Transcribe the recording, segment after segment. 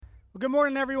Good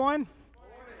morning, everyone.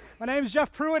 My name is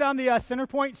Jeff Pruitt. I'm the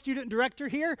Centerpoint student director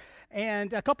here.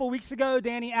 And a couple weeks ago,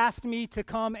 Danny asked me to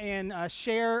come and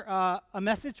share a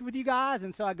message with you guys.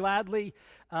 And so I gladly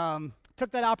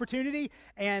took that opportunity.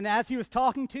 And as he was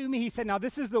talking to me, he said, now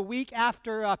this is the week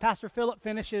after Pastor Philip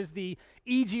finishes the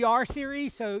EGR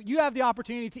series. So you have the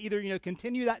opportunity to either,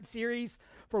 continue that series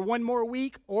for one more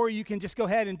week, or you can just go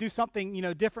ahead and do something,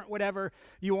 different, whatever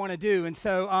you want to do. And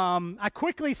so I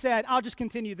quickly said, I'll just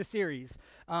continue the series.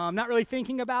 Not really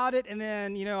thinking about it. And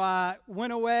then, I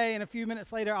went away, and a few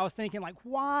minutes later, I was thinking,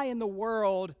 why in the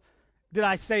world did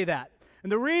I say that?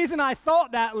 And the reason I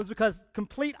thought that was because,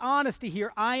 complete honesty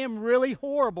here, I am really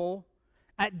horrible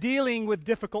at dealing with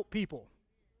difficult people.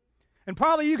 And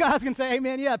probably you guys can say,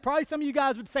 amen, yeah, probably some of you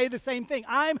guys would say the same thing.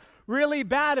 I'm really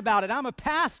bad about it. I'm a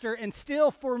pastor, and still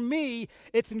for me,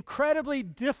 it's incredibly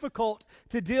difficult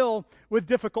to deal with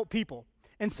difficult people.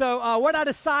 And so what I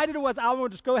decided was I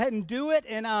would just go ahead and do it,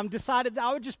 and decided that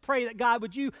I would just pray that God,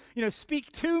 would you,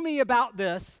 speak to me about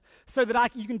this, so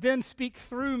that you can then speak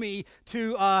through me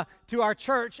to our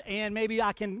church, and maybe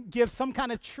I can give some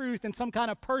kind of truth and some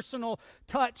kind of personal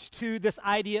touch to this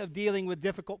idea of dealing with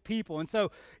difficult people. And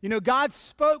so, God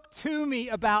spoke to me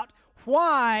about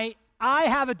why I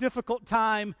have a difficult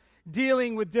time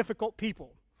dealing with difficult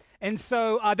people. And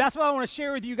so that's what I want to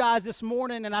share with you guys this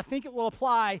morning, and I think it will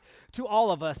apply to all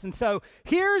of us. And so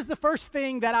here's the first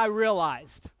thing that I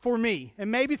realized for me, and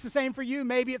maybe it's the same for you,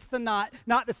 maybe it's not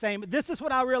the same, but this is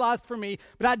what I realized for me,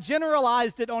 but I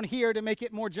generalized it on here to make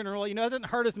it more general. It doesn't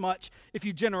hurt as much if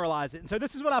you generalize it. And so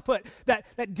this is what I put,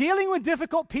 that dealing with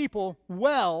difficult people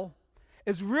well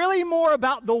is really more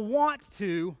about the want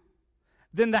to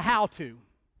than the how to.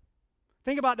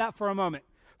 Think about that for a moment.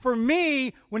 For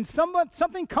me, when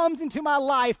something comes into my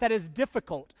life that is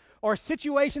difficult, or a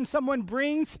situation someone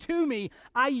brings to me,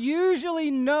 I usually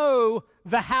know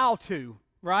the how to,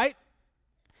 right?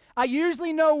 I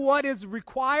usually know what is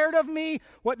required of me,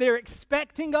 what they're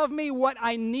expecting of me, what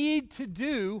I need to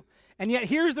do, and yet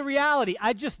here's the reality: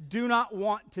 I just do not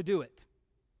want to do it.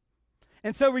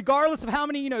 And so regardless of how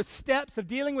many, steps of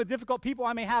dealing with difficult people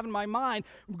I may have in my mind,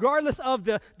 regardless of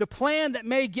the plan that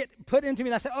may get put into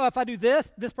me, that I say, if I do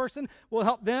this, this person will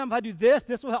help them. If I do this,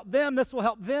 this will help them, this will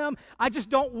help them. I just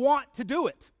don't want to do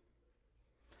it.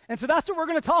 And so that's what we're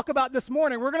going to talk about this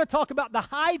morning. We're going to talk about the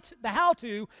how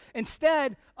to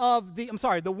instead of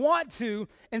the want to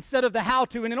instead of the how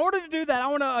to. And in order to do that, I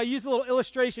want to use a little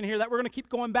illustration here that we're going to keep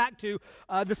going back to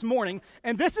this morning.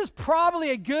 And this is probably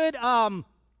a good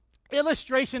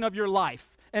illustration of your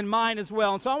life and mine as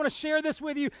well. And so I want to share this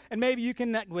with you, and maybe you can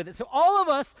connect with it. So all of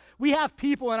us, we have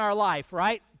people in our life,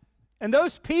 right? And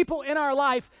those people in our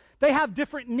life, they have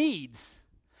different needs.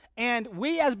 And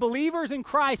we as believers in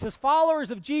Christ, as followers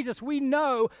of Jesus, we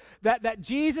know that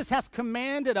Jesus has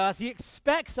commanded us, he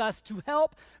expects us to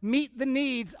help meet the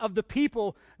needs of the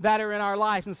people that are in our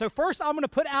life. And so first I'm going to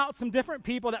put out some different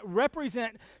people that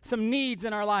represent some needs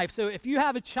in our life. So if you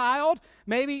have a child,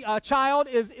 maybe a child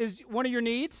is one of your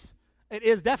needs. It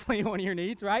is definitely one of your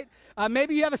needs, right?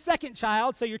 Maybe you have a second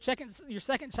child, so your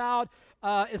second child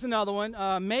is another one.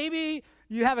 Maybe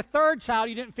you have a third child.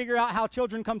 You didn't figure out how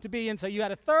children come to be, and so you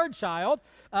had a third child.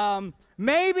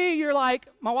 Maybe you're like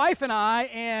my wife and I,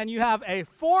 and you have a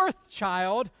fourth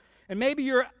child, and maybe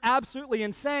you're absolutely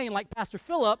insane like Pastor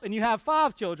Philip, and you have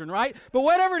 5 children, right? But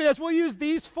whatever it is, we'll use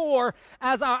these 4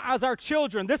 as our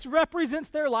children. This represents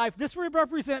their life. This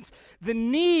represents the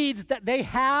needs that they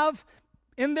have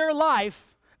in their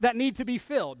life that need to be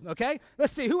filled, okay?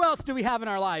 Let's see, who else do we have in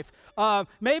our life?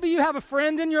 Maybe you have a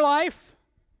friend in your life,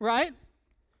 right?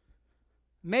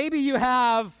 Maybe you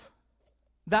have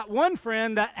that one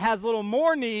friend that has a little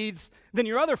more needs than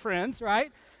your other friends,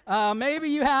 right? Maybe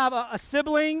you have a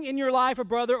sibling in your life, a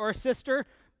brother or a sister,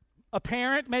 a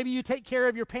parent. Maybe you take care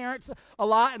of your parents a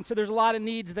lot, and so there's a lot of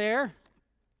needs there.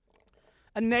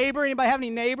 A neighbor. Anybody have any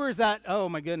neighbors that, oh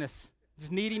my goodness,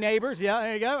 just needy neighbors? Yeah,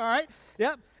 there you go. All right.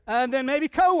 Yep. And then maybe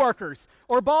coworkers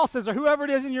or bosses or whoever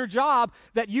it is in your job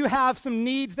that you have some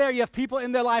needs there. You have people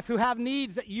in their life who have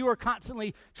needs that you are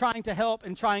constantly trying to help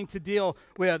and trying to deal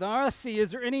with. All right, let's see.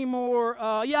 Is there any more?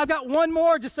 I've got one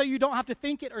more just so you don't have to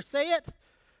think it or say it.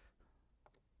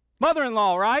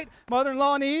 Mother-in-law, right?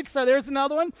 Mother-in-law needs. So there's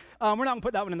another one. We're not going to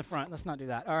put that one in the front. Let's not do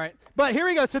that. All right. But here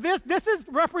we go. So this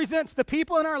represents the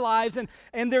people in our lives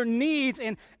and their needs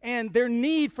and their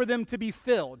need for them to be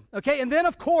filled. Okay. And then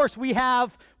of course we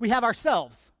have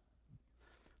ourselves.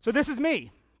 So this is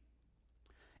me.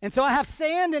 And so I have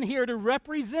sand in here to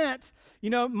represent,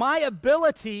 my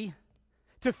ability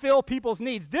to fill people's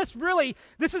needs. This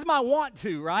is my want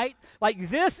to, right? Like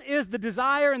this is the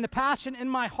desire and the passion in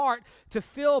my heart to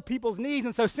fill people's needs.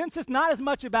 And so since it's not as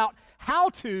much about how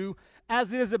to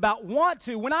as it is about want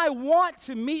to, when I want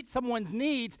to meet someone's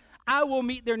needs, I will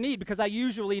meet their need because I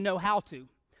usually know how to.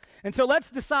 And so let's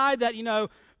decide that,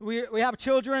 we have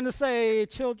children. Let's say,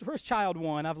 where's child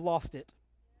one? I've lost it.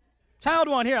 Child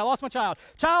one, here, I lost my child.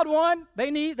 Child one,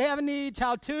 they have a need.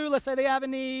 Child two, let's say they have a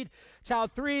need.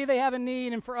 Child three, they have a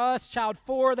need. And for us, child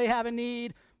four, they have a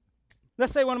need.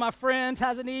 Let's say one of my friends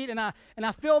has a need, and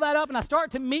I fill that up, and I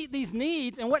start to meet these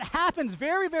needs. And what happens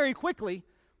very, very quickly,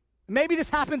 maybe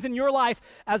this happens in your life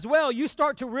as well, you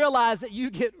start to realize that you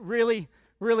get really,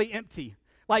 really empty.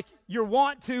 Like your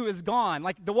want to is gone.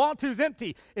 Like the want to is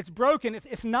empty. It's broken.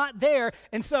 It's not there.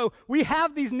 And so we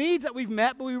have these needs that we've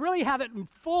met, but we really haven't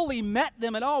fully met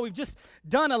them at all. We've just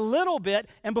done a little bit,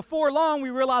 and before long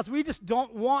we realize we just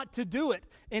don't want to do it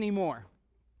anymore.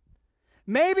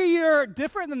 Maybe you're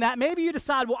different than that. Maybe you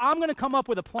decide, well, I'm going to come up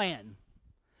with a plan.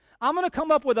 I'm going to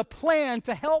come up with a plan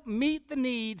to help meet the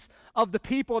needs of the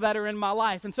people that are in my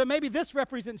life. And so maybe this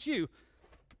represents you.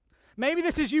 Maybe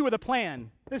this is you with a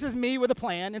plan. This is me with a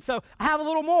plan. And so I have a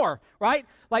little more, right?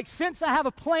 Like since I have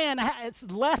a plan, it's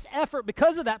less effort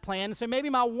because of that plan. So maybe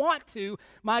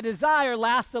my desire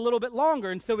lasts a little bit longer.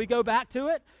 And so we go back to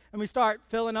it and we start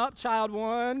filling up child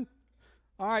one.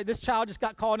 All right, this child just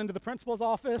got called into the principal's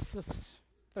office. Let's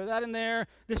throw that in there.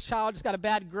 This child just got a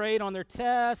bad grade on their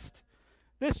test.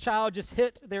 This child just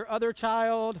hit their other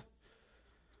child.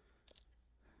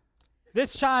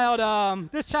 This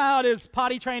child is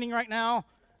potty training right now,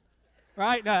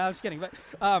 right? No, I'm just kidding.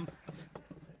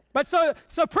 But so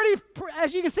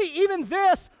as you can see, even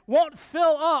this won't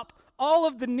fill up all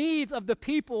of the needs of the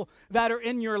people that are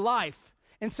in your life.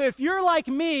 And so if you're like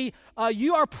me,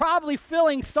 you are probably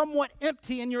feeling somewhat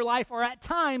empty in your life, or at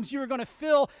times you're going to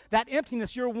feel that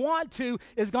emptiness. Your want to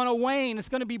is going to wane. It's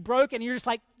going to be broken. And you're just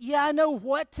like, yeah, I know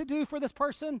what to do for this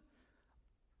person.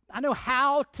 I know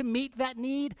how to meet that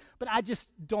need, but I just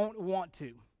don't want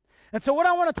to. And so what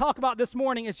I want to talk about this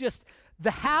morning is just the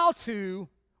how to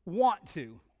want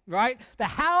to, right? The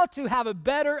how to have a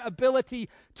better ability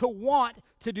to want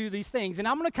to do these things. And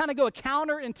I'm going to kind of go a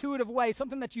counterintuitive way,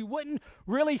 something that you wouldn't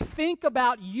really think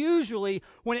about usually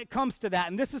when it comes to that.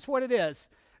 And this is what it is,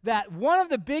 that one of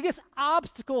the biggest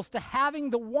obstacles to having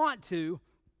the want to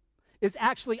is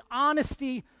actually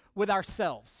honesty with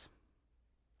ourselves.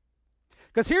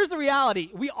 Because here's the reality.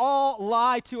 We all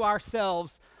lie to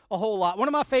ourselves a whole lot. One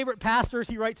of my favorite pastors,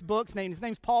 he writes books, his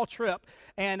name's Paul Tripp,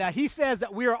 and he says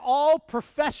that we are all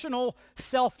professional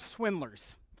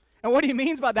self-swindlers. And what he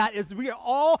means by that is we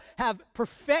all have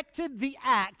perfected the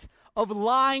act of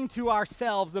lying to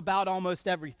ourselves about almost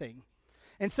everything.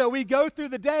 And so we go through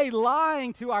the day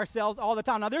lying to ourselves all the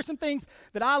time. Now, there's some things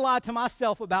that I lie to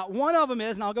myself about. One of them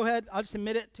is, and I'll just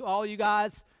admit it to all you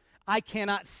guys, I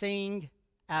cannot sing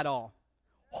at all.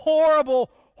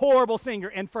 Horrible singer.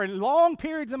 And for long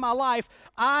periods in my life,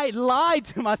 I lied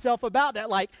to myself about that.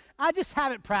 Like, I just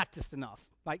haven't practiced enough.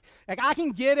 Like I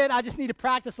can get it. I just need to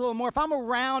practice a little more. If I'm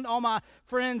around all my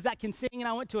friends that can sing, and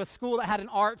I went to a school that had an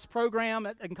arts program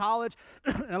in college,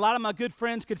 and a lot of my good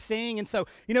friends could sing. And so,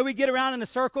 we'd get around in a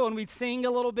circle and we'd sing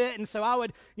a little bit. And so I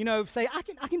would, say,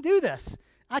 I can do this.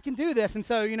 I can do this. And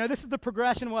so, this is the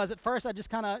progression was. At first, I just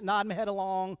kind of nod my head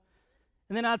along.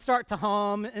 And then I'd start to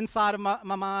hum inside of my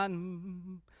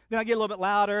mind. Then I'd get a little bit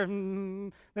louder.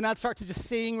 Then I'd start to just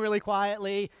sing really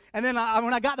quietly. And then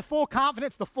when I got the full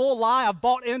confidence, the full lie, I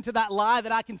bought into that lie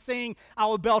that I can sing, I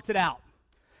would belt it out.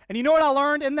 And you know what I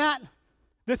learned in that?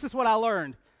 This is what I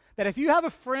learned. That if you have a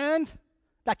friend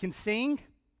that can sing,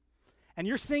 and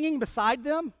you're singing beside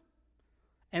them,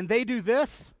 and they do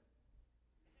this,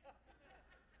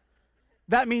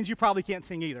 that means you probably can't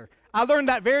sing either. I learned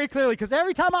that very clearly because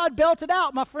every time I'd belt it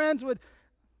out, my friends would,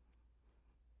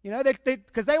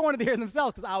 because they wanted to hear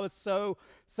themselves because I was so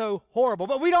horrible.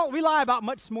 But we lie about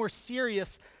much more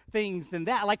serious things than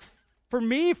that. Like for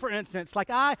me, for instance, like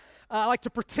I like to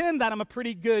pretend that I'm a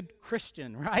pretty good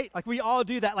Christian, right? Like we all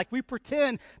do that. Like we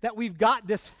pretend that we've got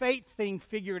this faith thing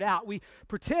figured out. We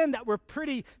pretend that we're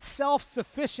pretty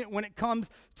self-sufficient when it comes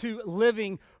to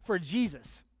living for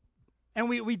Jesus. And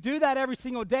we do that every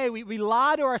single day. We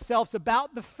lie to ourselves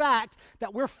about the fact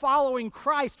that we're following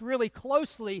Christ really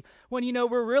closely when,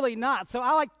 we're really not. So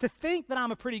I like to think that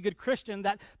I'm a pretty good Christian,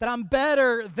 that I'm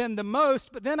better than the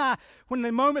most. But then when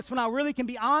the moments when I really can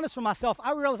be honest with myself,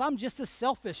 I realize I'm just as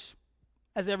selfish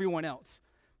as everyone else.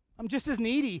 I'm just as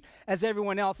needy as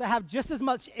everyone else. I have just as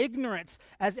much ignorance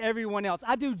as everyone else.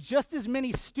 I do just as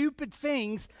many stupid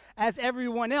things as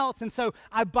everyone else. And so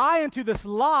I buy into this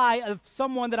lie of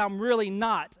someone that I'm really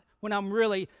not when I'm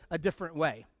really a different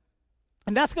way.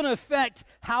 And that's going to affect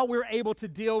how we're able to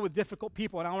deal with difficult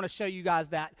people. And I want to show you guys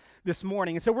that this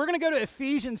morning. And so we're going to go to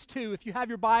Ephesians 2. If you have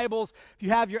your Bibles, if you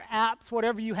have your apps,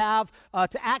 whatever you have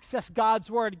to access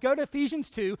God's Word, go to Ephesians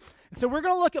 2. And so we're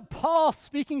going to look at Paul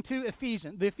speaking to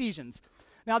the Ephesians.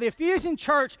 Now, the Ephesian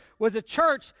church was a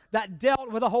church that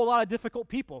dealt with a whole lot of difficult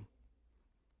people.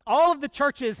 All of the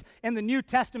churches in the New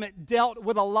Testament dealt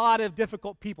with a lot of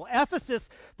difficult people. Ephesus,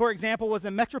 for example, was a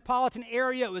metropolitan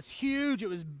area. It was huge. It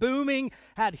was booming,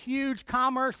 had huge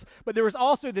commerce, but there was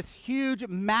also this huge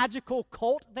magical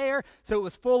cult there. So it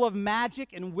was full of magic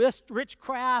and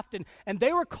witchcraft, and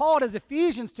they were called as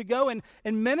Ephesians to go and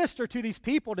minister to these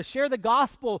people, to share the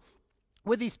gospel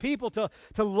with these people, to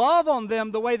love on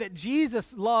them the way that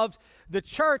Jesus loved the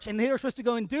church. And they were supposed to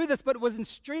go and do this, but it was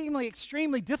extremely,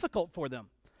 extremely difficult for them,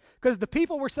 because the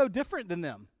people were so different than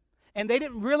them, and they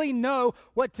didn't really know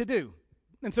what to do.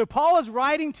 And so Paul is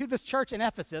writing to this church in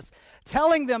Ephesus,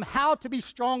 telling them how to be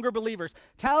stronger believers,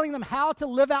 telling them how to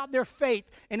live out their faith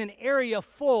in an area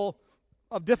full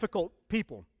of difficult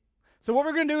people. So what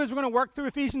we're going to do is we're going to work through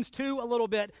Ephesians 2 a little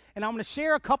bit, and I'm going to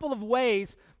share a couple of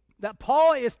ways that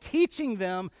Paul is teaching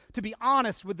them to be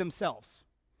honest with themselves.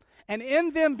 And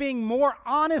in them being more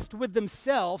honest with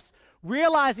themselves,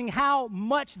 realizing how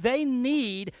much they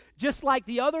need, just like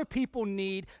the other people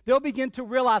need, they'll begin to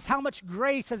realize how much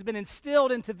grace has been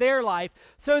instilled into their life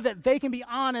so that they can be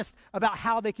honest about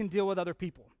how they can deal with other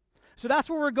people. So that's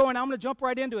where we're going. I'm going to jump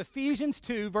right into Ephesians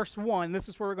 2, verse 1. This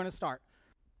is where we're going to start.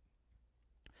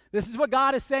 This is what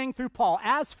God is saying through Paul.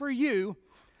 As for you,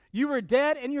 you were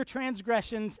dead in your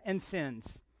transgressions and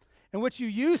sins, in which you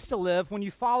used to live when you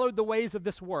followed the ways of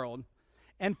this world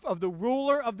and of the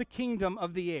ruler of the kingdom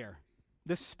of the air,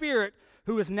 the Spirit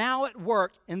who is now at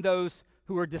work in those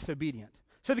who are disobedient.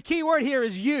 So the key word here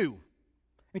is you.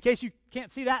 In case you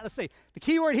can't see that, let's see. The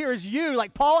key word here is you.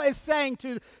 Like Paul is saying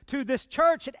to this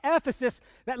church at Ephesus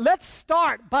that let's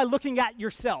start by looking at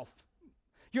yourself.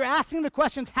 You're asking the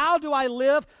questions, how do I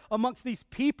live amongst these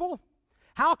people?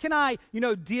 How can I,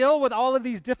 deal with all of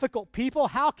these difficult people?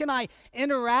 How can I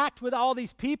interact with all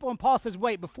these people? And Paul says,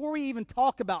 wait, before we even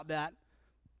talk about that,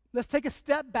 let's take a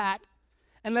step back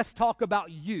and let's talk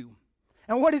about you.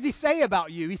 And what does he say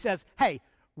about you? He says, hey,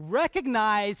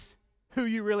 recognize who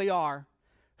you really are,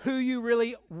 who you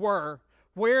really were,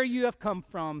 where you have come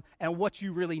from, and what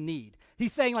you really need.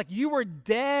 He's saying, like, you were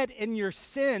dead in your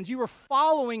sins. You were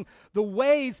following the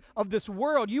ways of this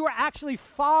world. You were actually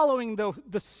following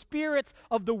the spirits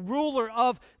of the ruler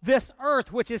of this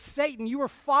earth, which is Satan. You were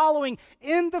following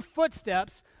in the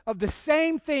footsteps of the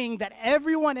same thing that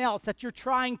everyone else that you're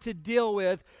trying to deal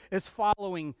with is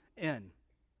following in.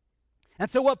 And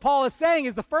so what Paul is saying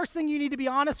is the first thing you need to be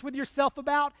honest with yourself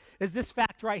about is this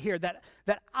fact right here, that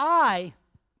I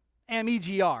am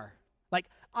EGR. Like,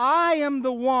 I am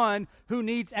the one who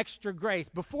needs extra grace.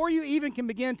 Before you even can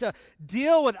begin to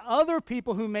deal with other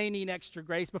people who may need extra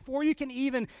grace, before you can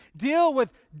even deal with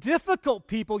difficult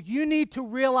people, you need to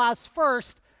realize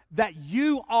first that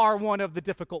you are one of the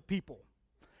difficult people.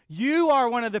 You are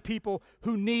one of the people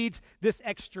who needs this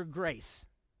extra grace.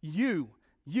 You,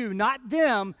 not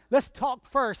them. Let's talk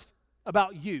first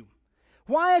about you.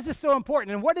 Why is this so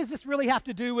important? And what does this really have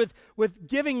to do with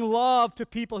giving love to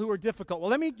people who are difficult? Well,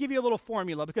 let me give you a little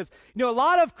formula, because, a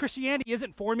lot of Christianity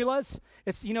isn't formulas.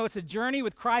 It's, it's a journey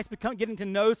with Christ, getting to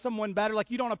know someone better.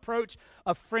 Like, you don't approach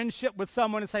a friendship with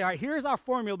someone and say, all right, here's our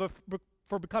formula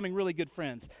for becoming really good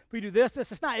friends. If we do this.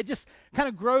 It's not. It just kind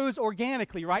of grows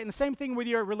organically, right? And the same thing with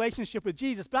your relationship with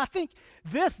Jesus. But I think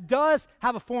this does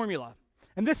have a formula.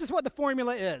 And this is what the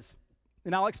formula is.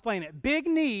 And I'll explain it. Big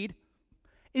need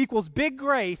equals big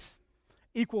grace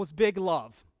equals big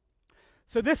love.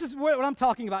 So this is what I'm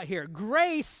talking about here.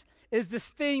 Grace is this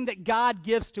thing that God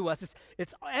gives to us.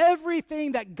 It's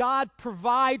everything that God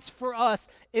provides for us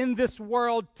in this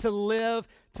world to live,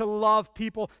 to love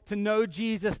people, to know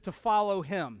Jesus, to follow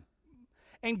him.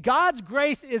 And God's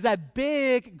grace is a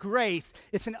big grace.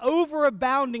 It's an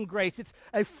overabounding grace. It's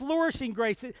a flourishing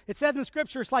grace. It says in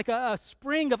Scripture, it's like a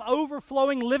spring of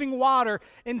overflowing living water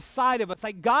inside of us.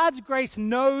 Like, God's grace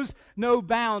knows no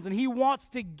bounds, and he wants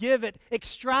to give it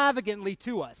extravagantly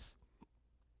to us.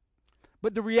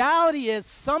 But the reality is,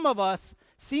 some of us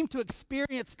seem to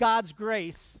experience God's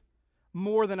grace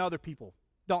more than other people.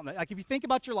 don't they? Like if you think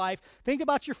about your life, think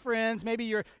about your friends, maybe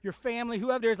your family,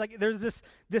 whoever it is, like there's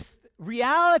this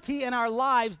reality in our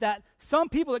lives that some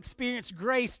people experience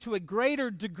grace to a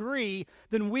greater degree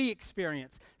than we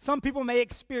experience. Some people may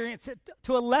experience it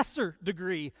to a lesser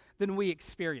degree than we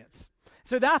experience.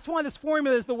 So that's why this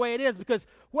formula is the way it is, because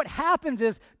what happens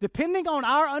is, depending on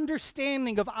our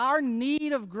understanding of our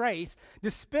need of grace,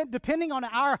 depending on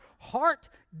our heart,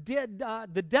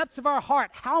 the depths of our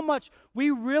heart, how much we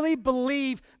really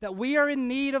believe that we are in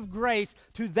need of grace,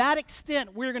 to that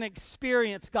extent, we're going to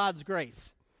experience God's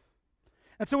grace.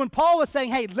 And so when Paul was saying,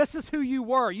 hey, this is who you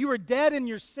were. You were dead in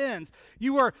your sins.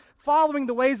 You were following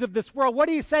the ways of this world. What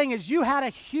he's saying is you had a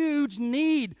huge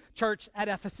need, church, at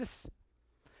Ephesus.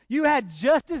 You had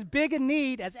just as big a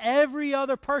need as every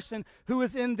other person who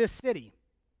was in this city.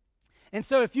 And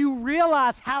so if you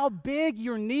realize how big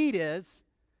your need is,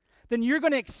 then you're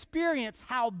going to experience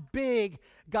how big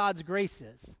God's grace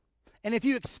is. And if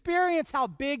you experience how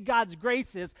big God's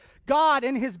grace is, God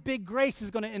in his big grace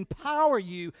is going to empower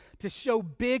you to show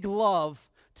big love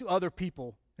to other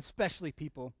people, especially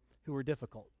people who are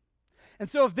difficult. And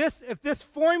so if this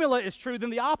formula is true, then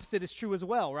the opposite is true as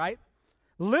well, right?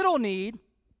 Little need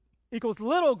equals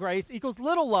little grace equals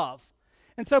little love.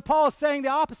 And so Paul is saying the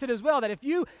opposite as well, that if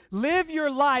you live your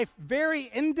life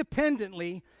very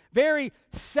independently, very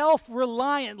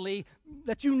self-reliantly,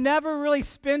 that you never really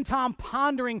spend time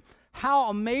pondering how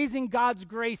amazing God's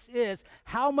grace is,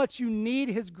 how much you need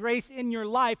his grace in your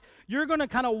life, you're going to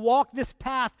kind of walk this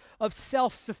path of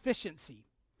self-sufficiency.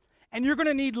 And you're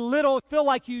going to feel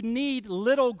like you need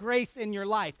little grace in your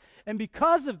life. And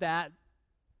because of that,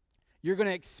 you're going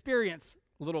to experience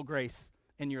little grace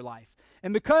in your life.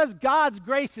 And because God's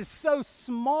grace is so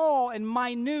small and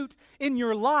minute in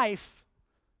your life,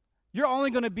 you're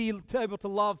only going to be able to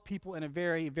love people in a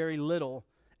very, very little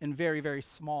and very, very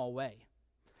small way.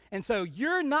 And so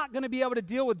you're not going to be able to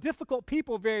deal with difficult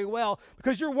people very well,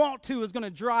 because your want to is going to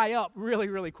dry up really,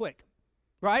 really quick,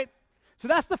 right? So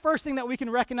that's the first thing that we can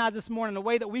recognize this morning, a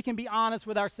way that we can be honest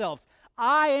with ourselves.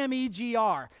 I am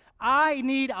EGR. I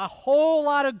need a whole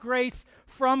lot of grace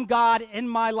from God in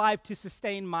my life to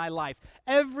sustain my life.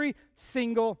 Every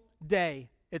single day,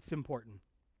 it's important.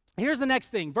 Here's the next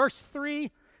thing. Verse 3,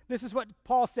 this is what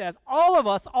Paul says. All of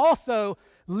us also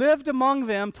lived among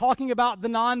them, talking about the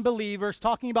non-believers,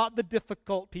 talking about the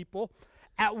difficult people,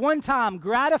 at one time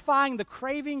gratifying the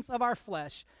cravings of our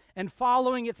flesh and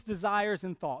following its desires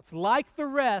and thoughts. Like the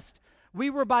rest,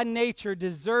 we were by nature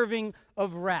deserving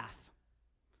of wrath.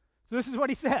 So this is what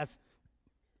he says.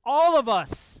 All of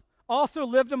us also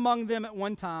lived among them at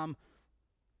one time,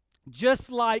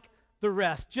 just like the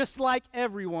rest, just like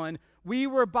everyone. We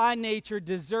were by nature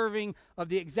deserving of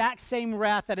the exact same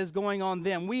wrath that is going on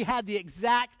them. We had the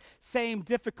exact same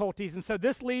difficulties. And so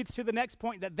this leads to the next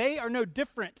point, that they are no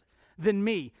different than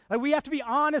me. Like, we have to be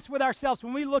honest with ourselves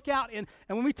when we look out and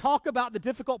when we talk about the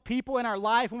difficult people in our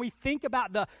life, when we think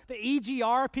about the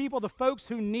EGR people, the folks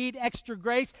who need extra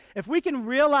grace, if we can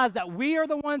realize that we are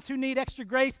the ones who need extra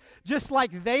grace just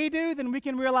like they do, then we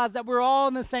can realize that we're all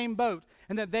in the same boat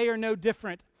and that they are no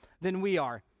different than we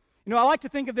are. You know, I like to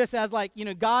think of this as like,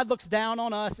 God looks down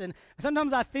on us, and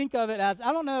sometimes I think of it as,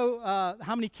 I don't know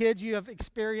how many kids you have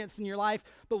experienced in your life,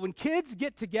 but when kids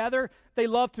get together, they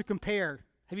love to compare.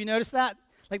 Have you noticed that?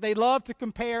 Like, they love to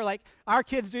compare, like, our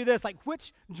kids do this, like,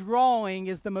 which drawing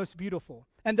is the most beautiful?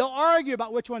 And they'll argue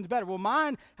about which one's better. Well,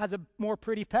 mine has a more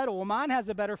pretty petal. Well, mine has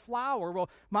a better flower. Well,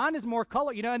 mine is more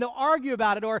color, and they'll argue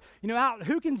about it. Or,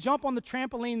 who can jump on the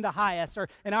trampoline the highest? Or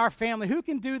in our family, who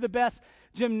can do the best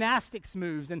gymnastics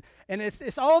moves? And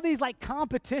it's all these, like,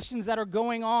 competitions that are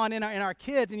going on in our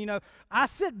kids. And, I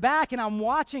sit back and I'm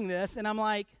watching this, and I'm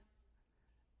like,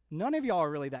 none of y'all are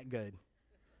really that good.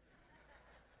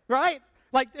 Right?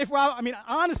 Like,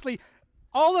 honestly,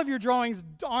 all of your drawings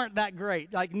aren't that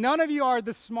great. Like, none of you are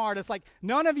the smartest. Like,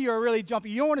 none of you are really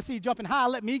jumping. You don't want to see jumping high.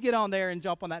 Let me get on there and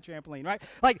jump on that trampoline, right?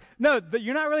 Like, no,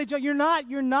 you're not really jumping.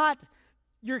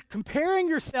 You're comparing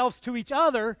yourselves to each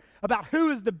other about who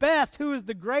is the best, who is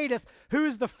the greatest, who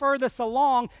is the furthest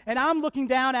along. And I'm looking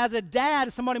down as a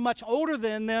dad, somebody much older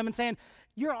than them, and saying,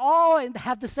 you're all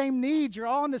have the same needs. You're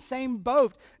all in the same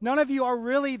boat. None of you are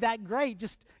really that great.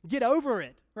 Just get over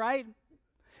it, right?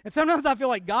 And sometimes I feel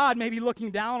like God may be looking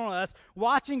down on us,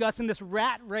 watching us in this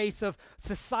rat race of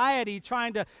society,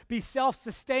 trying to be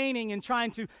self-sustaining and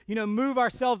trying to, move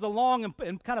ourselves along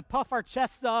and kind of puff our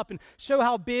chests up and show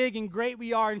how big and great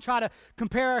we are and try to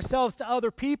compare ourselves to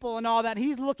other people and all that.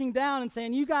 He's looking down and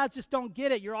saying, you guys just don't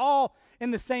get it. You're all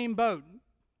in the same boat.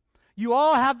 You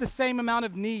all have the same amount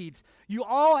of needs. You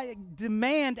all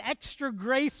demand extra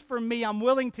grace from me. I'm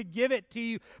willing to give it to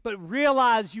you, but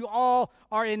realize you all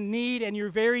are in need, and you're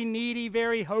very needy,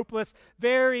 very hopeless,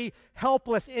 very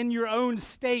helpless in your own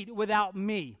state without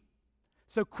me.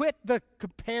 So quit the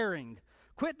comparing.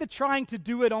 Quit the trying to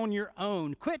do it on your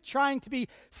own. Quit trying to be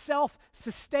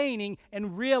self-sustaining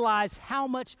and realize how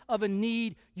much of a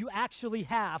need you actually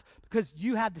have, because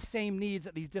you have the same needs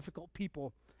that these difficult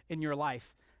people in your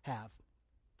life have.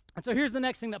 And so here's the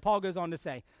next thing that Paul goes on to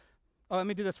say. Oh, let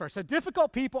me do this first. So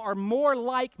difficult people are more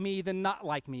like me than not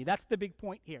like me. That's the big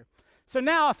point here. So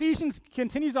now Ephesians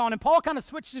continues on, and Paul kind of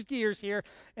switches gears here.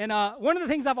 And one of the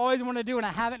things I've always wanted to do, and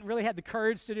I haven't really had the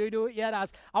courage to do it yet,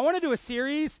 I want to do a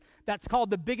series that's called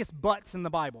The Biggest Butts in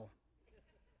the Bible.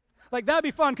 Like, that'd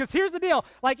be fun, because here's the deal.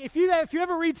 Like, if you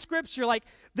ever read Scripture, like,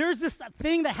 there's this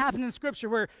thing that happens in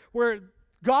Scripture where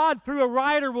God, through a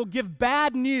writer, will give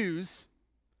bad news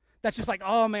that's just like,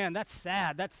 oh, man, that's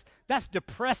sad. That's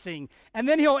depressing. And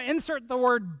then he'll insert the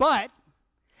word but,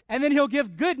 and then he'll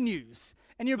give good news.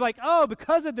 And you're like, oh,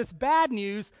 because of this bad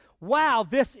news, wow,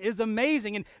 this is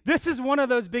amazing. And this is one of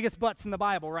those biggest butts in the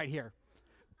Bible right here.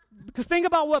 Because think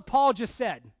about what Paul just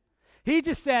said. He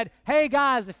just said, hey,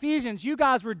 guys, Ephesians, you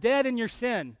guys were dead in your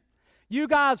sin. You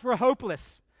guys were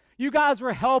hopeless. You guys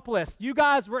were helpless. You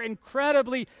guys were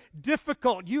incredibly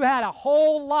difficult. You had a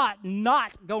whole lot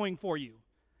not going for you.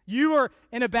 You were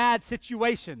in a bad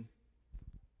situation.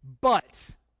 But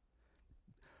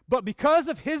because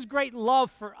of his great love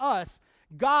for us,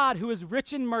 God, who is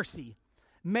rich in mercy,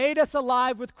 made us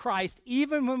alive with Christ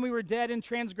even when we were dead in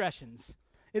transgressions.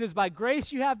 It is by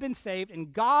grace you have been saved,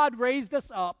 and God raised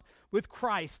us up with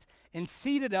Christ and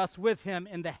seated us with him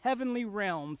in the heavenly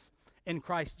realms in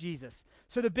Christ Jesus.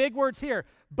 So the big words here,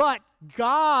 but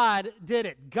God did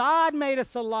it. God made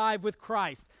us alive with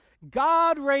Christ.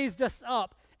 God raised us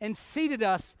up and seated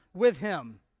us with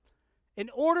him,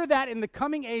 in order that in the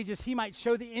coming ages he might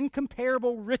show the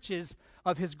incomparable riches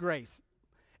of his grace,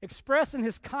 expressed in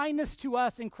his kindness to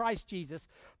us in Christ Jesus.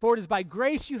 For it is by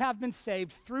grace you have been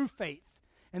saved through faith.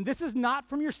 And this is not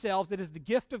from yourselves, it is the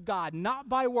gift of God, not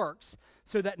by works,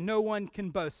 so that no one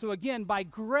can boast. So again, by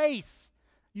grace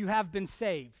you have been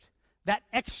saved. That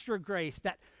extra grace,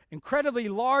 that incredibly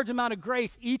large amount of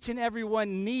grace each and every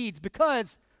one needs,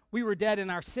 because we were dead in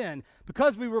our sin,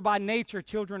 because we were by nature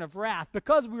children of wrath,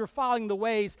 because we were following the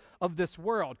ways of this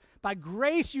world. By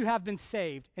grace you have been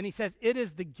saved. And he says it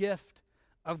is the gift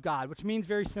of God, which means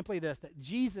very simply this, that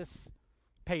Jesus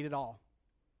paid it all.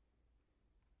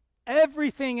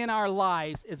 Everything in our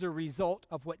lives is a result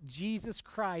of what Jesus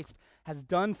Christ has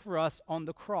done for us on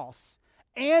the cross,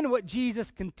 and what Jesus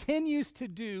continues to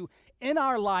do in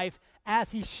our life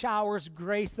as he showers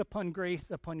grace upon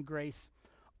grace upon grace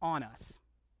on us.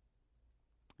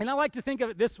 And I like to think of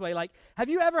it this way, like, have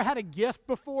you ever had a gift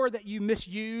before that you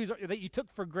misused or that you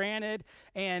took for granted,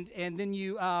 and then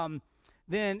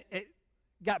then it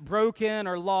got broken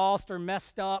or lost or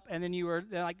messed up, and then you were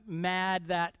like mad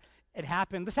that it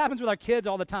happened? This happens with our kids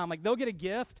all the time. Like, they'll get a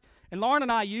gift, and Lauren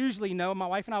and I usually know, my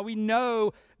wife and I, we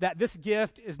know that this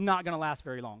gift is not going to last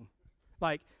very long.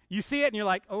 Like, you see it and you're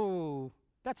like, oh,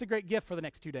 that's a great gift for the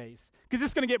next 2 days, because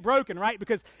it's going to get broken, right?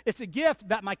 Because it's a gift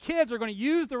that my kids are going to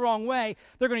use the wrong way.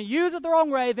 They're going to use it the wrong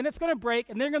way, then it's going to break,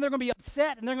 and they're going to be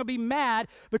upset, and they're going to be mad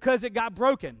because it got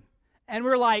broken. And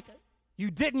we're like, you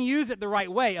didn't use it the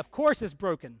right way. Of course it's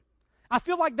broken. I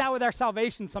feel like that with our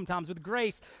salvation sometimes, with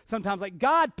grace sometimes. Like,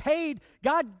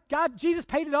 Jesus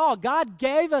paid it all. God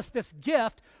gave us this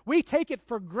gift. We take it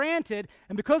for granted,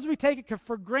 and because we take it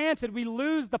for granted, we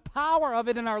lose the power of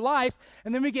it in our lives,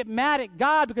 and then we get mad at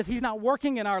God because he's not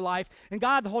working in our life, and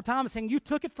God the whole time is saying, you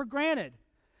took it for granted.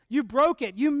 You broke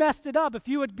it. You messed it up. If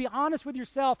you would be honest with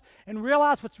yourself and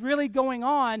realize what's really going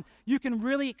on, you can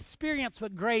really experience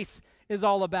what grace is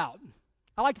all about.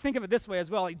 I like to think of it this way as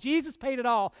well. Like, Jesus paid it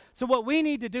all, so what we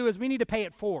need to do is we need to pay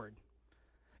it forward.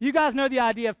 You guys know the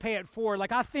idea of pay it forward.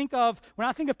 Like, when I think of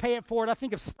pay it forward, I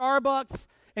think of Starbucks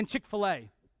and Chick-fil-A.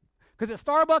 Because at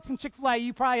Starbucks and Chick-fil-A,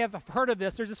 you probably have heard of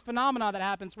this. There's this phenomenon that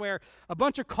happens where a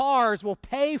bunch of cars will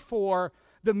pay for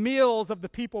the meals of the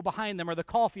people behind them, or the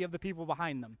coffee of the people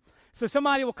behind them. So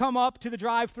somebody will come up to the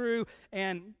drive-thru,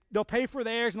 and they'll pay for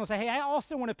theirs, and they'll say, hey, I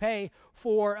also want to pay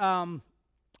for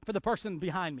the person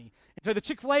behind me. And so the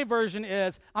Chick-fil-A version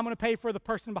is, I'm going to pay for the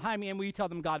person behind me, and will you tell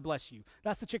them God bless you?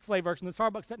 That's the Chick-fil-A version. The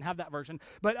Starbucks doesn't have that version.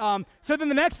 But so then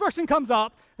the next person comes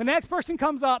up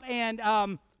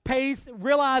and pays,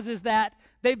 realizes that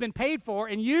they've been paid for,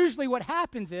 and usually what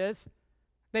happens is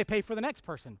they pay for the next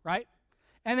person, right?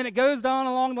 And then it goes down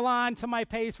along the line. Somebody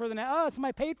pays for the next. Oh,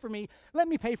 somebody paid for me. Let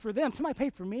me pay for them. Somebody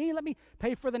paid for me. Let me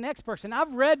pay for the next person.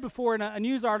 I've read before in a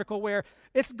news article where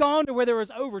it's gone to where there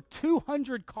was over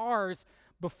 200 cars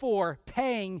before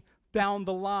paying down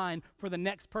the line for the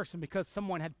next person because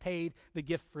someone had paid the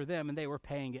gift for them and they were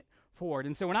paying it forward.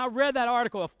 And so when I read that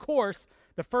article, of course,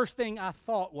 the first thing I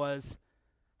thought was,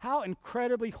 how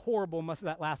incredibly horrible must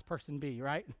that last person be,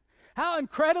 right? How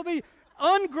incredibly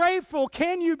ungrateful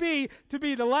can you be to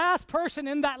be the last person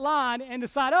in that line and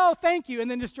decide, oh, thank you,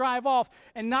 and then just drive off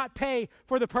and not pay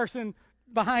for the person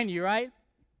behind you, right?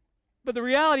 But the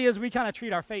reality is we kind of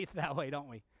treat our faith that way, don't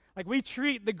we? Like we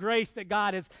treat the grace that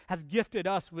God has gifted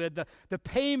us with, the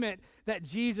payment that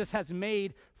Jesus has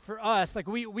made for us. Like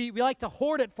we like to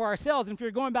hoard it for ourselves. And if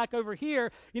you're going back over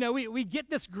here, we get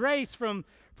this grace from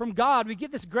God. We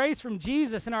get this grace from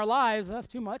Jesus in our lives. That's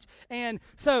too much. And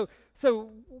so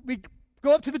we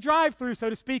go up to the drive-thru, so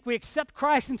to speak. We accept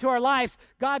Christ into our lives.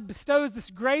 God bestows this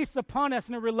grace upon us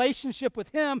in a relationship with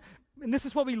him, and this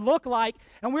is what we look like.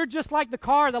 And we're just like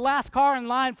the last car in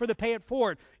line for the pay it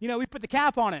forward. We put the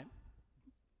cap on it.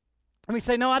 And we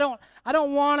say, no, I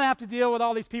don't want to have to deal with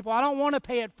all these people. I don't want to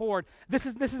pay it forward. This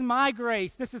is my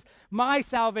grace. This is my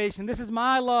salvation. This is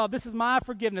my love. This is my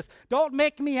forgiveness. Don't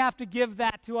make me have to give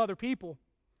that to other people,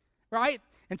 right?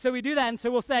 And so we do that, and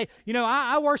so we'll say,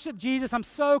 I worship Jesus. I'm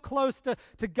so close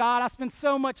to God. I spend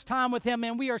so much time with him,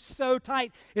 man. We are so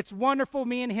tight. It's wonderful.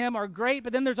 Me and him are great,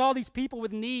 but then there's all these people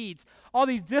with needs, all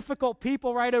these difficult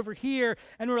people right over here,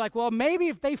 and we're like, well, maybe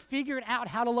if they figured out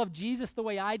how to love Jesus the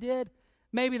way I did,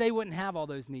 maybe they wouldn't have all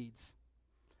those needs.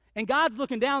 And God's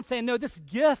looking down saying, no, this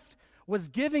gift was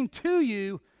given to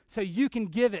you so you can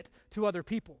give it to other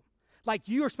people. Like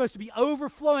you are supposed to be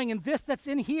overflowing, and this that's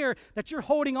in here that you're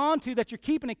holding on to, that you're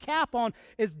keeping a cap on,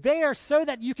 is there so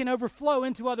that you can overflow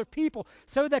into other people,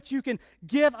 so that you can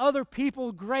give other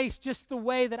people grace just the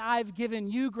way that I've given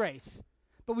you grace.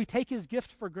 But we take his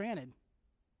gift for granted.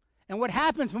 And what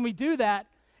happens when we do that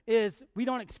is we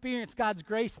don't experience God's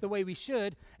grace the way we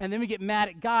should, and then we get mad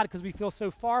at God because we feel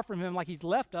so far from him, like he's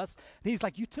left us. And he's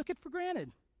like, you took it for granted.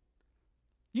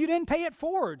 You didn't pay it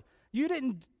forward.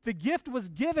 The gift was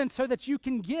given so that you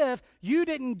can give. You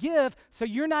didn't give, so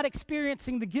you're not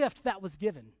experiencing the gift that was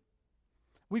given.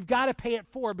 We've got to pay it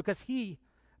forward because he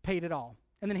paid it all.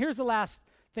 And then here's the last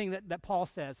thing that Paul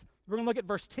says. We're going to look at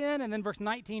verse 10 and then verse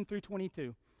 19 through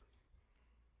 22.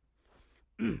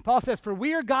 Paul says, for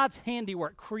we are God's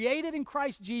handiwork, created in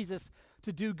Christ Jesus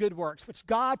to do good works, which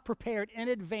God prepared in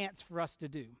advance for us to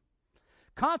do.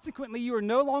 Consequently, you are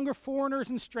no longer foreigners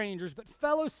and strangers, but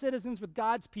fellow citizens with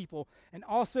God's people and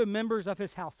also members of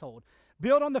his household,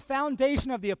 built on the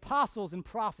foundation of the apostles and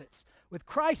prophets, with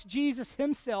Christ Jesus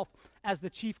himself as the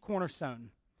chief cornerstone.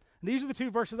 And these are the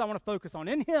two verses I want to focus on.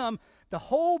 In him, the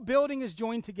whole building is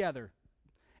joined together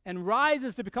and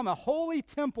rises to become a holy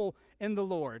temple in the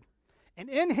Lord. And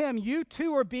in him, you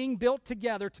too are being built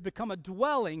together to become a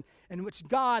dwelling in which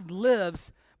God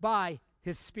lives by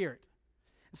his Spirit.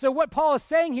 So what Paul is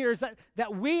saying here is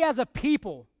that we as a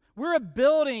people, we're a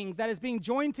building that is being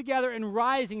joined together and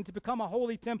rising to become a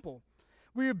holy temple.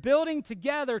 We're building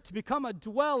together to become a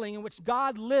dwelling in which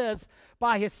God lives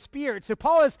by his Spirit. So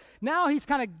Paul he's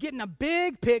kind of getting a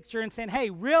big picture and saying, hey,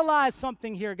 realize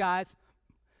something here, guys.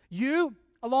 You,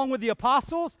 along with the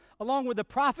apostles, along with the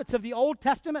prophets of the Old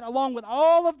Testament, along with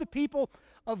all of the people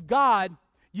of God,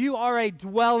 you are a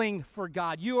dwelling for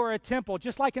God. You are a temple.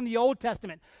 Just like in the Old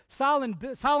Testament,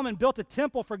 Solomon built a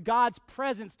temple for God's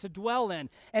presence to dwell in.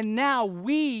 And now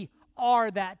we are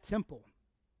that temple.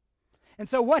 And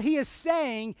so what he is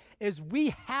saying is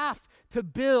we have to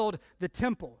build the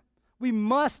temple. We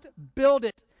must build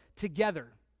it together.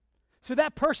 So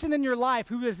that person in your life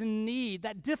who is in need,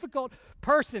 that difficult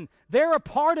person, they're a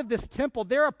part of this temple.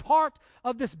 They're a part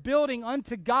of this building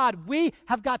unto God. We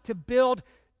have got to build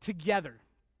together.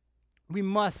 We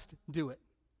must do it.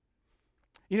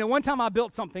 One time I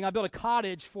built something. I built a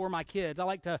cottage for my kids. I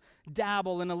like to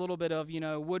dabble in a little bit of,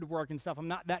 woodwork and stuff. I'm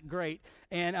not that great.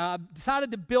 And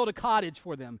decided to build a cottage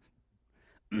for them.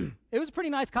 It was a pretty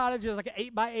nice cottage. It was like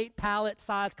an 8x8 pallet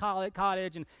size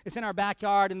cottage, and it's in our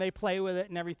backyard, and they play with it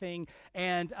and everything.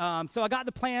 And so I got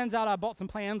the plans out. I bought some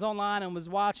plans online and was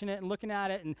watching it and looking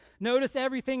at it and noticed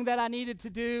everything that I needed to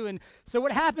do. And so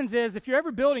what happens is if you're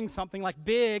ever building something like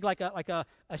big, like a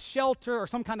shelter or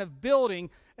some kind of building,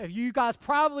 if you guys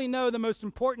probably know the most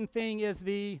important thing is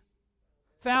the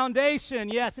foundation.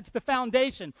 Yes, it's the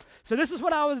foundation. So this is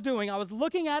what I was doing. I was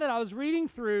looking at it. I was reading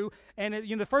through, and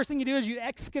the first thing you do is you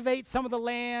excavate some of the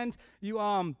land. You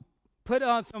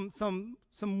put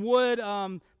some wood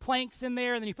planks in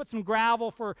there, and then you put some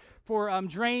gravel for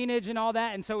drainage and all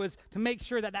that. And so it was to make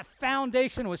sure that that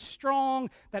foundation was strong,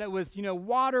 that it was,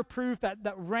 waterproof, that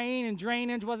rain and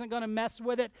drainage wasn't going to mess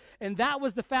with it. And that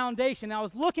was the foundation. And I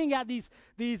was looking at these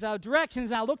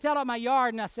directions, and I looked out at my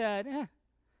yard, and I said,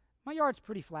 my yard's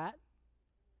pretty flat.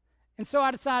 And so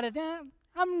I decided,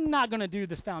 I'm not going to do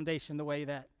this foundation the way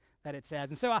that it says.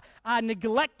 And so I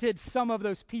neglected some of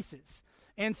those pieces.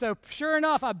 And so sure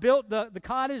enough, I built the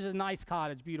cottage, a nice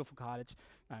cottage, beautiful cottage.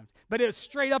 But it was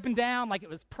straight up and down, like it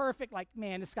was perfect. Like,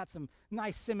 man, it's got some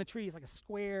nice symmetry. It's like a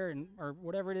square or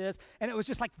whatever it is. And it was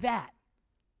just like that.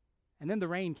 And then the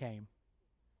rain came.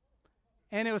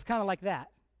 And it was kind of like that.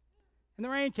 And the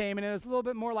rain came, and it was a little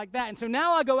bit more like that. And so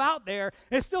now I go out there,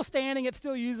 and it's still standing, it's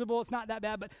still usable, it's not that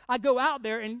bad, but I go out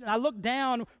there, and I look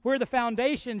down where the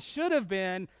foundation should have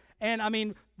been, and I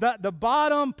mean, the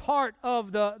bottom part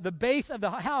of the base of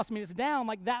the house, I mean, it's down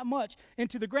like that much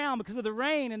into the ground because of the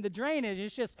rain and the drainage.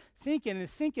 It's just sinking, and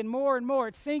it's sinking more and more.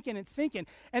 It's sinking and sinking.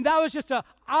 And that was just an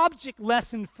object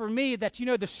lesson for me that,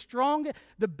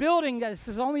 the building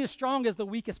is only as strong as the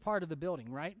weakest part of the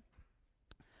building, right?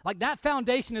 Like that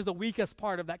foundation is the weakest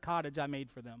part of that cottage I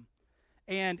made for them.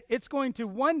 And it's going to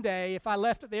one day, if I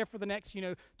left it there for the next,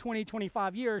 20,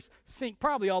 25 years, sink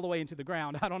probably all the way into the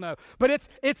ground. I don't know. But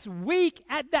it's weak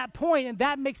at that point, and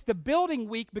that makes the building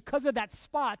weak because of that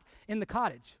spot in the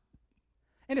cottage.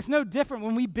 And it's no different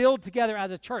when we build together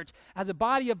as a church, as a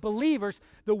body of believers.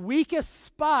 The weakest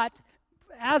spot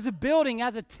as a building,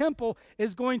 as a temple,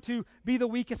 is going to be the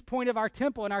weakest point of our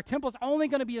temple. And our temple is only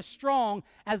going to be as strong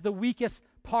as the weakest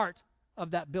part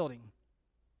of that building.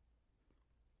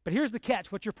 But here's the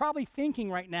catch. What you're probably thinking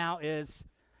right now is,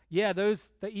 the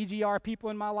EGR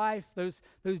people in my life, those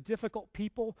difficult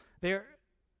people, they're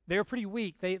pretty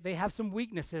weak. They have some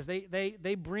weaknesses.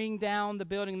 They bring down the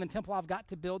building and the temple. I've got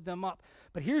to build them up.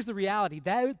 But here's the reality.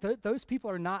 Those people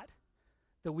are not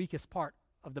the weakest part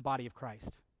of the body of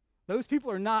Christ. Those people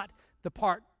are not the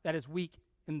part that is weak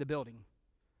in the building.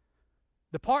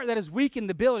 The part that is weak in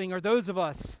the building are those of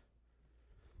us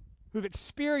who've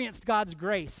experienced God's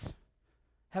grace,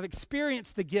 have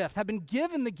experienced the gift, have been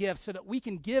given the gift so that we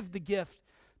can give the gift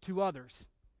to others.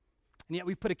 And yet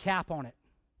we put a cap on it.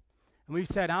 And we've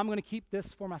said, I'm going to keep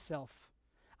this for myself.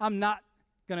 I'm not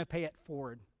going to pay it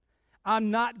forward. I'm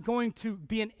not going to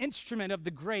be an instrument of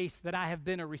the grace that I have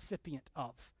been a recipient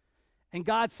of. And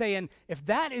God's saying, if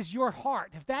that is your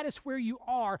heart, if that is where you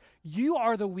are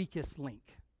the weakest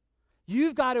link.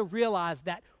 You've got to realize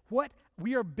that what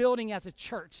we are building as a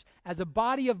church, as a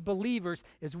body of believers,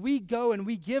 is we go and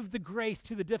we give the grace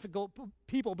to the difficult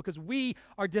people because we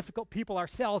are difficult people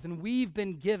ourselves, and we've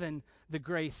been given the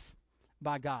grace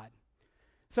by God.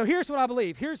 So here's what I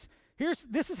believe.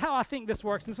 This is how I think this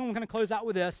works. This one I'm going to close out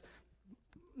with this.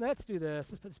 Let's do this.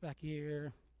 Let's put this back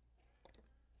here.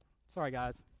 Sorry,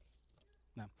 guys.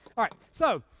 No. All right.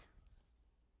 So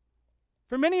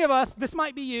for many of us, this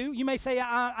might be you. You may say,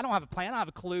 I don't have a plan. I don't have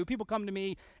a clue. People come to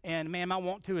me, and man, my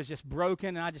want to is just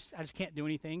broken, and I just can't do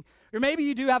anything. Or maybe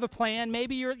you do have a plan.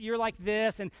 Maybe you're like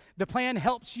this, and the plan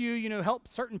helps you, help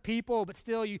certain people, but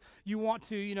still you want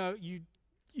to, you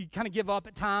kind of give up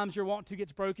at times. Your want to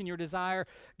gets broken. Your desire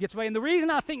gets away. And the reason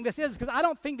I think this is because I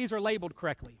don't think these are labeled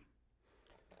correctly.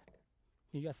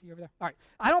 You guys see over there? All right.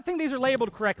 I don't think these are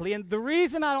labeled correctly. And the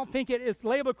reason I don't think it is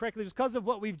labeled correctly is because of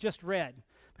what we've just read.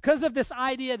 Because of this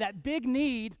idea that big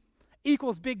need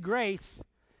equals big grace,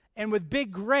 and with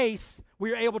big grace,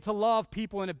 we are able to love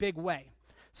people in a big way.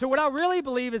 So what I really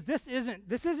believe is this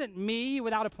isn't me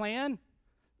without a plan.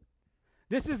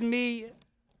 This is me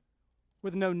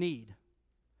with no need.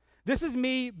 This is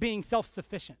me being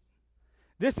self-sufficient.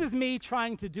 This is me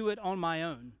trying to do it on my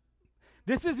own.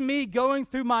 This is me going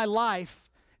through my life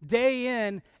day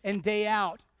in and day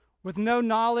out with no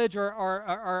knowledge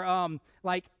or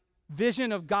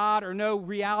vision of God or no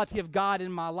reality of God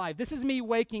in my life. This is me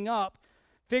waking up,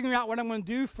 figuring out what I'm going to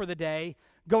do for the day,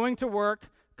 going to work,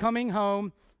 coming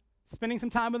home, spending some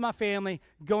time with my family,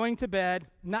 going to bed,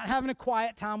 not having a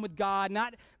quiet time with God,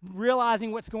 not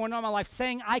realizing what's going on in my life,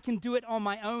 saying I can do it on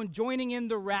my own, joining in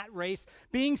the rat race,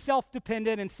 being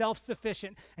self-dependent and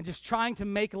self-sufficient, and just trying to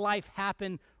make life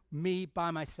happen me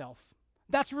by myself.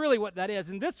 That's really what that is.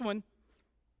 And this one,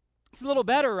 it's a little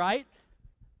better, right?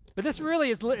 But this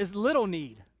really is little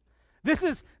need. This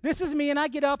is me, and I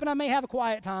get up, and I may have a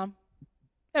quiet time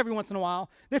every once in a while.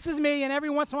 This is me, and every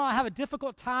once in a while I have a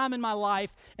difficult time in my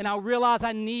life, and I'll realize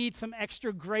I need some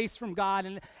extra grace from God.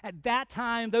 And at that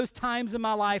time, those times in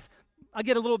my life, I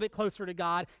get a little bit closer to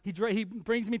God. He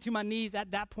brings me to my knees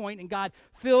at that point, and God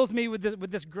fills me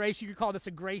with this grace. You could call this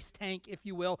a grace tank, if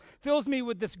you will. Fills me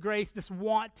with this grace, this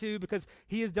want to, because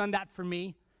he has done that for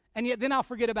me. And yet then I'll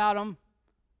forget about him.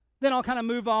 Then I'll kind of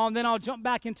move on. Then I'll jump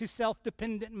back into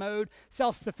self-dependent mode,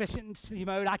 self-sufficiency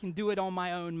mode. I can do it on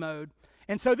my own mode.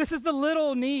 And so this is the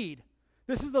little need.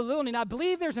 This is the little need. I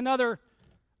believe there's another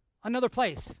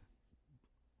place.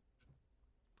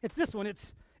 It's this one.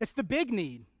 It's the big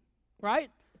need, right?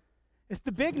 It's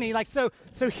the big need. Like so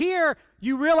here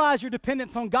you realize your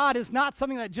dependence on God is not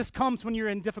something that just comes when you're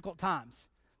in difficult times.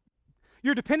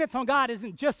 Your dependence on God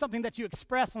isn't just something that you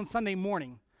express on Sunday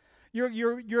morning.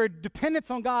 Your dependence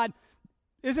on God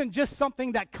isn't just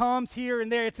something that comes here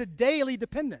and there. It's a daily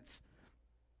dependence.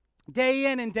 Day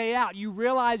in and day out, you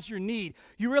realize your need.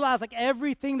 You realize like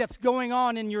everything that's going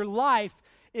on in your life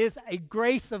is a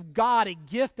grace of God, a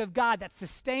gift of God that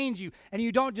sustains you. And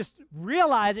you don't just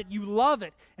realize it, you love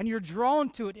it, and you're drawn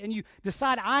to it, and you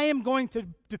decide, I am going to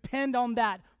depend on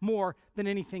that more than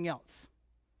anything else.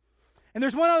 And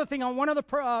there's one other thing, one other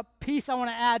piece I want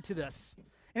to add to this.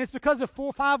 And it's because of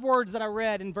 5 words that I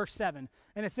read in verse 7.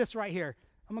 And it's this right here.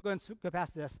 I'm going to go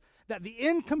past this. That the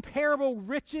incomparable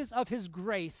riches of his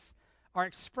grace are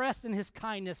expressed in his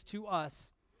kindness to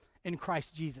us in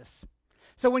Christ Jesus.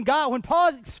 So when Paul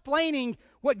is explaining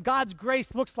what God's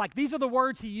grace looks like, these are the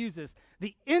words he uses.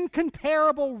 The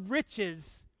incomparable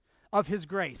riches of his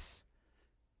grace.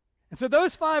 And so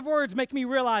those 5 words make me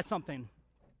realize something.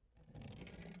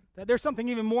 That there's something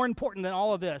even more important than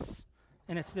all of this.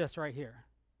 And it's this right here.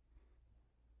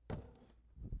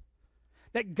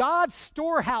 That God's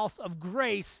storehouse of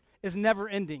grace is never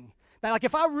ending. That like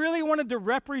if I really wanted to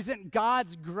represent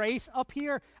God's grace up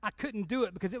here, I couldn't do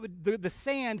it because the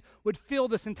sand would fill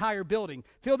this entire building,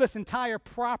 fill this entire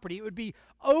property. It would be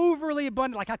overly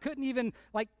abundant. Like I couldn't even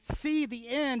see the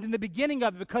end and the beginning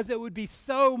of it because it would be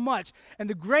so much. And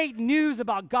the great news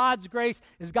about God's grace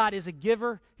is God is a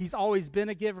giver. He's always been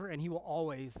a giver, and he will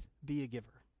always be a giver.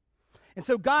 And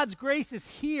so God's grace is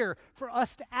here for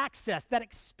us to access, that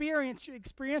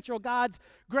experiential God's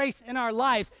grace in our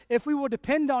lives if we will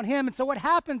depend on him. And so what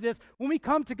happens is when we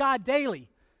come to God daily,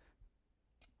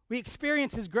 we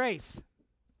experience his grace.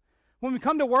 When we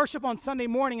come to worship on Sunday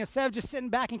morning, instead of just sitting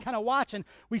back and kind of watching,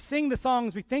 we sing the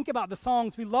songs, we think about the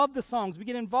songs, we love the songs, we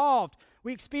get involved,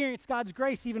 we experience God's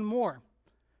grace even more.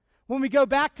 When we go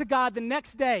back to God the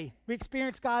next day, we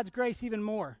experience God's grace even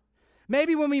more.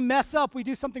 Maybe when we mess up, we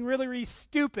do something really, really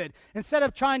stupid. Instead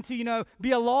of trying to,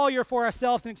 be a lawyer for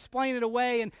ourselves and explain it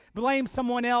away and blame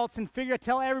someone else and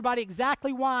tell everybody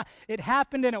exactly why it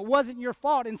happened and it wasn't your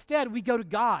fault. Instead, we go to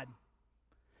God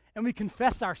and we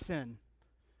confess our sin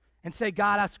and say,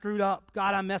 God, I screwed up.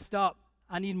 God, I messed up.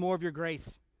 I need more of your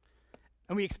grace.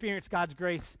 And we experience God's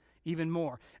grace even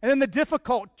more. And then the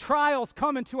difficult trials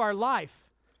come into our life.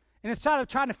 And instead of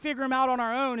trying to figure them out on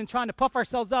our own and trying to puff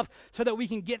ourselves up so that we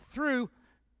can get through,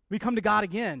 we come to God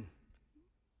again.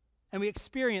 And we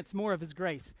experience more of his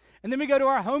grace. And then we go to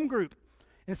our home group.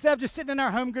 Instead of just sitting in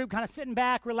our home group, kind of sitting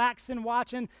back, relaxing,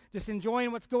 watching, just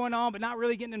enjoying what's going on, but not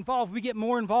really getting involved, we get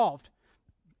more involved.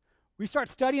 We start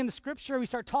studying the scripture. We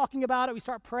start talking about it. We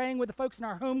start praying with the folks in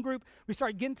our home group. We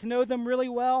start getting to know them really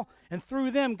well. And through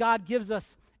them, God gives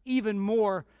us even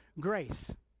more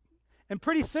grace. And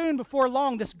pretty soon, before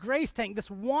long, this grace tank, this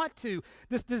want to,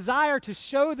 this desire to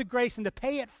show the grace and to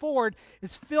pay it forward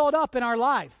is filled up in our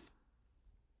life.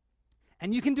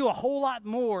 And you can do a whole lot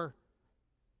more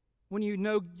when you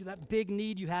know that big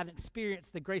need you have and experience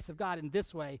the grace of God in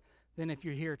this way than if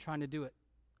you're here trying to do it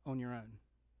on your own.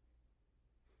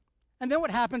 And then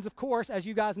what happens, of course, as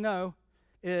you guys know,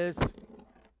 is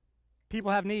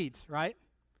people have needs, right?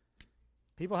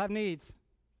 People have needs.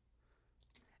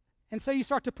 And so you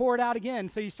start to pour it out again.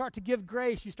 So you start to give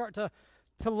grace. You start to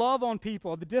love on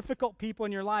people, the difficult people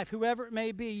in your life, whoever it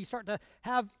may be. You start to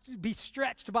be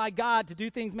stretched by God to do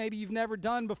things maybe you've never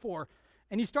done before.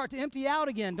 And you start to empty out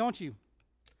again, don't you?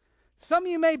 Some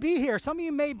of you may be here. Some of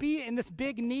you may be in this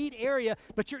big need area,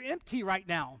 but you're empty right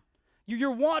now.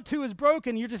 Your want to is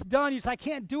broken. You're just done. You're just, I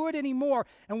can't do it anymore.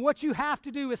 And what you have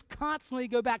to do is constantly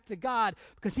go back to God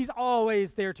because he's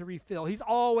always there to refill. He's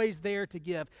always there to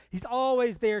give. He's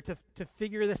always there to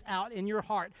figure this out in your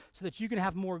heart so that you can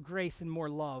have more grace and more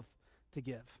love to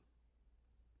give.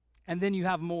 And then you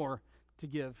have more to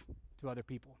give to other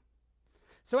people.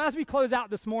 So as we close out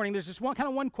this morning, there's just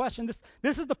one question.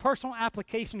 This is the personal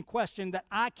application question that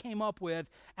I came up with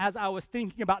as I was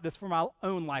thinking about this for my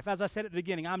own life. As I said at the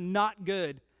beginning, I'm not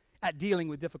good at dealing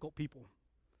with difficult people.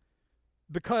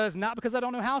 Not because I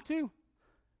don't know how to,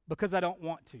 because I don't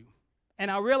want to.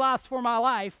 And I realized for my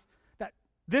life that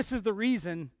this is the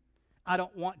reason I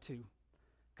don't want to,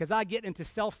 because I get into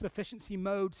self-sufficiency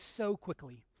mode so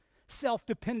quickly,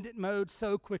 self-dependent mode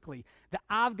so quickly, that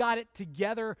I've got it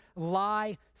together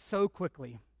lie so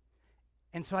quickly.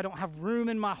 And so I don't have room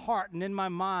in my heart and in my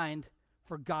mind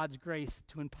for God's grace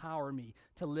to empower me,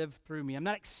 to live through me. I'm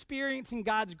not experiencing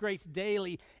God's grace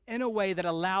daily in a way that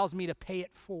allows me to pay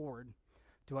it forward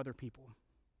to other people.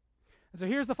 And so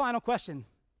here's the final question.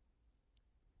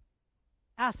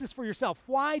 Ask this for yourself.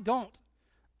 Why don't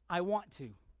I want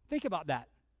to? Think about that.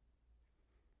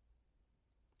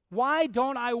 Why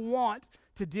don't I want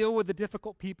to deal with the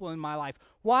difficult people in my life?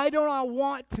 Why don't I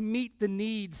want to meet the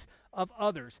needs of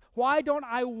others? Why don't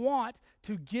I want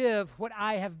to give what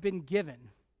I have been given?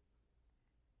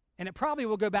 And it probably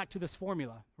will go back to this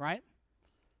formula, right?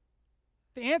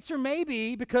 The answer may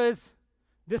be because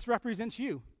this represents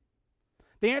you.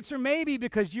 The answer may be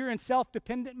because you're in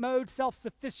self-dependent mode,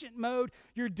 self-sufficient mode.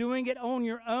 You're doing it on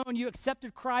your own. You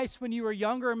accepted Christ when you were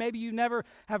younger, or maybe you never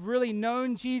have really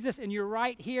known Jesus, and you're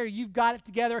right here. You've got it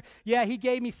together. Yeah, he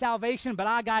gave me salvation, but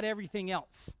I got everything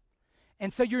else.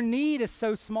 And so your need is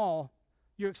so small,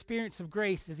 your experience of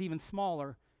grace is even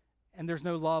smaller, and there's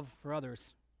no love for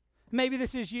others. Maybe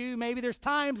this is you. Maybe there's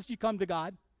times that you come to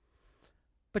God,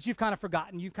 but you've kind of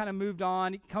forgotten. You've kind of moved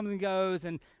on. It comes and goes,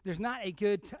 and there's not a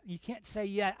good, you can't say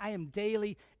yet, I am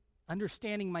daily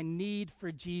understanding my need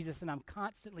for Jesus, and I'm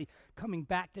constantly coming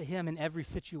back to him in every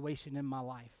situation in my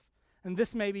life. And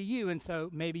this may be you, and so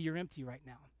maybe you're empty right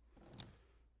now.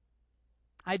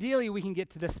 Ideally, we can get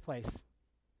to this place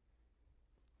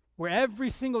where every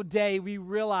single day we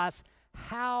realize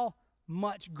how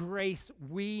much grace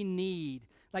we need.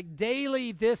 Like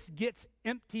daily, this gets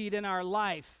emptied in our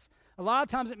life. A lot of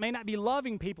times it may not be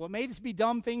loving people. It may just be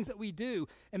dumb things that we do.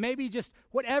 It may be just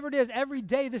whatever it is, every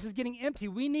day this is getting empty.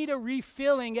 We need a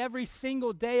refilling every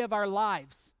single day of our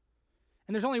lives.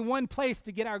 And there's only one place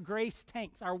to get our grace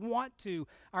tanks, our want to,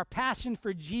 our passion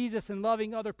for Jesus and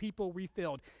loving other people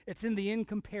refilled. It's in the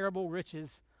incomparable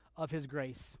riches of his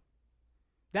grace.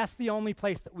 That's the only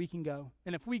place that we can go.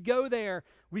 And if we go there,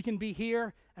 we can be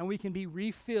here and we can be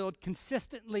refilled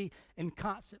consistently and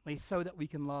constantly so that we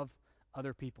can love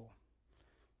other people.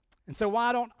 And so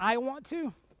why don't I want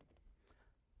to?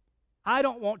 I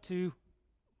don't want to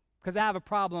because I have a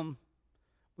problem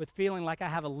with feeling like I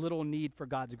have a little need for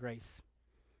God's grace.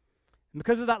 And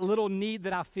because of that little need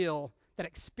that I feel, that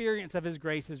experience of his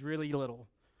grace is really little.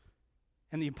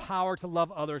 And the power to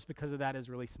love others because of that is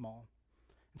really small.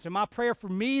 And so my prayer for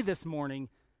me this morning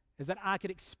is that I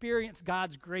could experience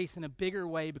God's grace in a bigger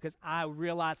way because I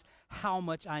realize how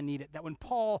much I need it. That when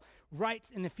Paul writes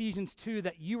in Ephesians 2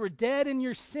 that you were dead in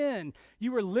your sin,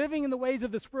 you were living in the ways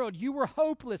of this world, you were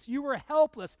hopeless, you were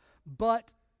helpless,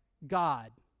 but God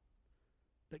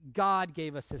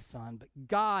gave us his son, but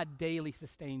God daily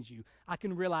sustains you. I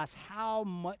can realize how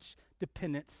much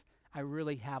dependence I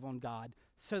really have on God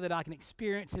so that I can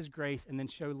experience his grace and then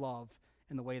show love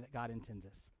in the way that God intends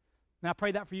us. And I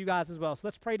pray that for you guys as well. So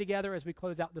let's pray together as we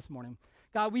close out this morning.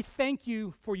 God, we thank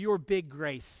you for your big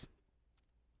grace.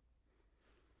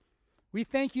 We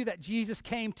thank you that Jesus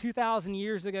came 2,000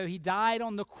 years ago. He died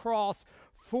on the cross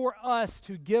for us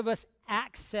to give us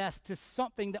access to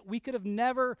something that we could have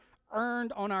never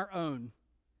earned on our own.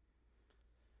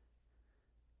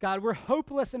 God, we're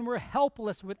hopeless and we're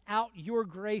helpless without your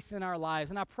grace in our lives.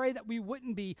 And I pray that we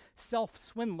wouldn't be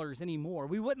self-swindlers anymore.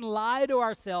 We wouldn't lie to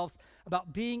ourselves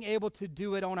about being able to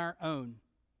do it on our own.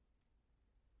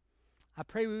 I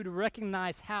pray we would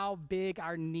recognize how big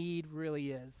our need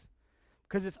really is.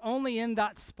 Because it's only in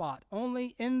that spot,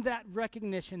 only in that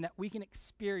recognition that we can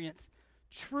experience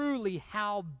truly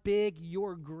how big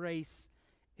your grace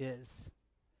is.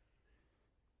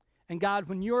 And God,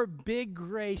 when your big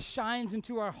grace shines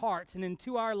into our hearts and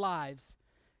into our lives,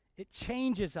 it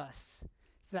changes us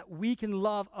so that we can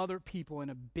love other people in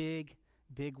a big,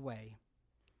 big way.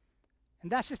 And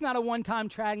that's just not a one-time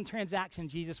transaction,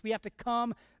 Jesus. We have to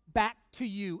come back to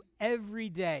you every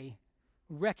day,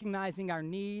 recognizing our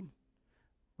need,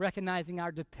 recognizing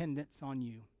our dependence on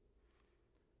you.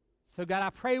 So God, I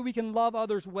pray we can love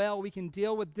others well. We can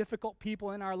deal with difficult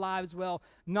people in our lives well,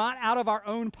 not out of our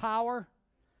own power,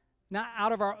 not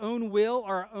out of our own will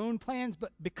or our own plans,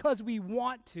 but because we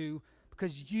want to,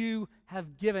 because you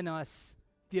have given us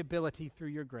the ability through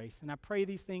your grace. And I pray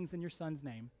these things in your Son's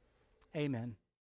name. Amen.